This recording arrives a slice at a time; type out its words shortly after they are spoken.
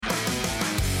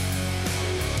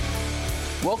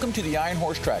Welcome to the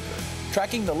Ironhorse Tracker,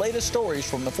 tracking the latest stories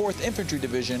from the 4th Infantry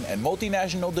Division and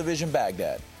Multinational Division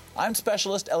Baghdad. I'm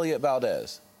Specialist Elliot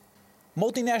Valdez.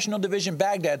 Multinational Division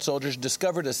Baghdad soldiers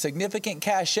discovered a significant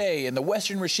cache in the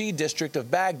western Rashid district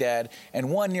of Baghdad and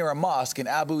one near a mosque in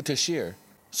Abu Tashir.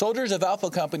 Soldiers of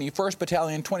Alpha Company 1st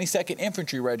Battalion 22nd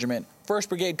Infantry Regiment, 1st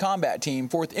Brigade Combat Team,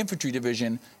 4th Infantry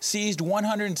Division seized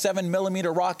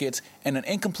 107mm rockets and an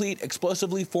incomplete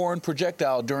explosively foreign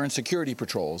projectile during security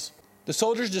patrols. The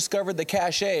soldiers discovered the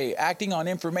cache acting on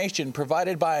information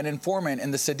provided by an informant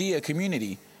in the Sadia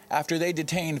community after they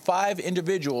detained 5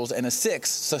 individuals and a 6th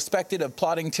suspected of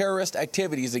plotting terrorist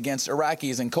activities against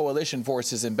Iraqis and coalition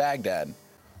forces in Baghdad.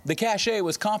 The cache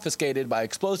was confiscated by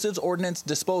Explosives Ordnance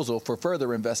Disposal for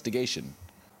further investigation.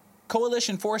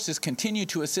 Coalition forces continue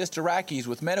to assist Iraqis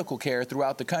with medical care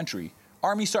throughout the country.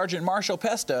 Army Sergeant Marshal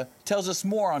Pesta tells us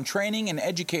more on training and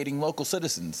educating local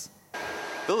citizens.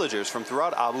 Villagers from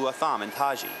throughout Abu Atham and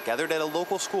Taji gathered at a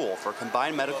local school for a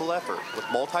combined medical effort with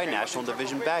Multinational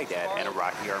Division Baghdad and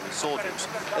Iraqi Army soldiers,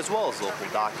 as well as local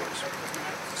doctors.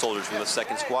 Soldiers from the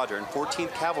 2nd Squadron,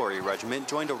 14th Cavalry Regiment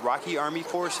joined Iraqi Army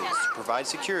forces to provide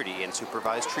security and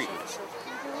supervise treatment.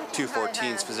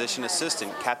 214's physician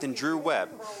assistant, Captain Drew Webb,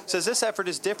 says this effort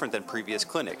is different than previous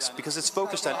clinics because it's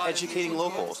focused on educating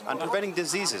locals on preventing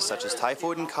diseases such as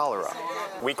typhoid and cholera.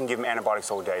 We can give them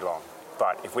antibiotics all day long.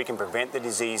 But if we can prevent the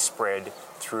disease spread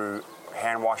through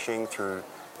hand washing, through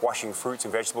washing fruits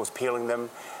and vegetables, peeling them,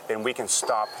 then we can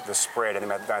stop the spread and they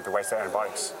don't have to waste their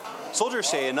antibiotics. Soldiers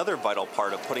say another vital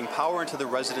part of putting power into the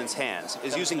residents' hands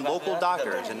is using local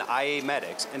doctors and IA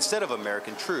medics instead of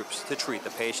American troops to treat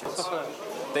the patients.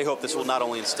 They hope this will not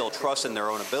only instill trust in their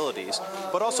own abilities,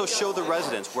 but also show the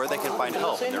residents where they can find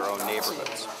help in their own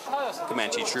neighborhoods.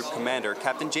 Comanche Troop Commander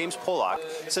Captain James Pollock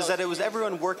says that it was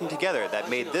everyone working together that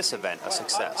made this event a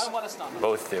success.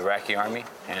 Both the Iraqi Army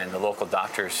and the local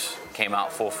doctors came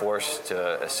out full force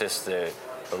to assist the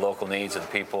local needs of the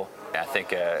people. I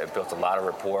think it built a lot of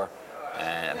rapport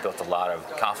and it built a lot of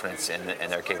confidence in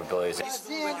their capabilities.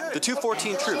 The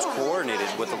 214 troops coordinated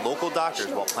with the local doctors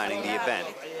while planning the event.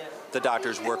 The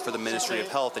doctors work for the Ministry of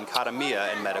Health in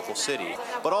Katamia and Medical City,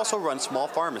 but also run small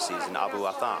pharmacies in Abu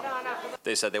Atham.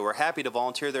 They said they were happy to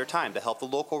volunteer their time to help the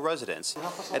local residents,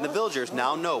 and the villagers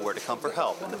now know where to come for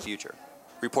help in the future.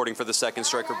 Reporting for the 2nd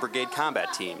Striker Brigade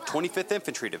Combat Team, 25th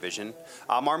Infantry Division,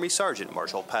 I'm Army Sergeant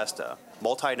Marshal Pesta,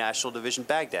 Multinational Division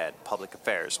Baghdad, Public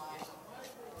Affairs.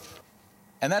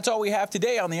 And that's all we have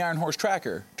today on the Ironhorse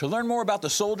Tracker. To learn more about the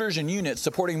soldiers and units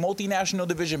supporting Multinational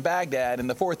Division Baghdad and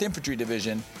the 4th Infantry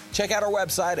Division, check out our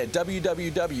website at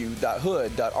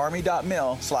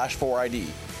www.hood.army.mil/4ID.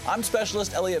 I'm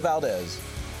Specialist Elliot Valdez.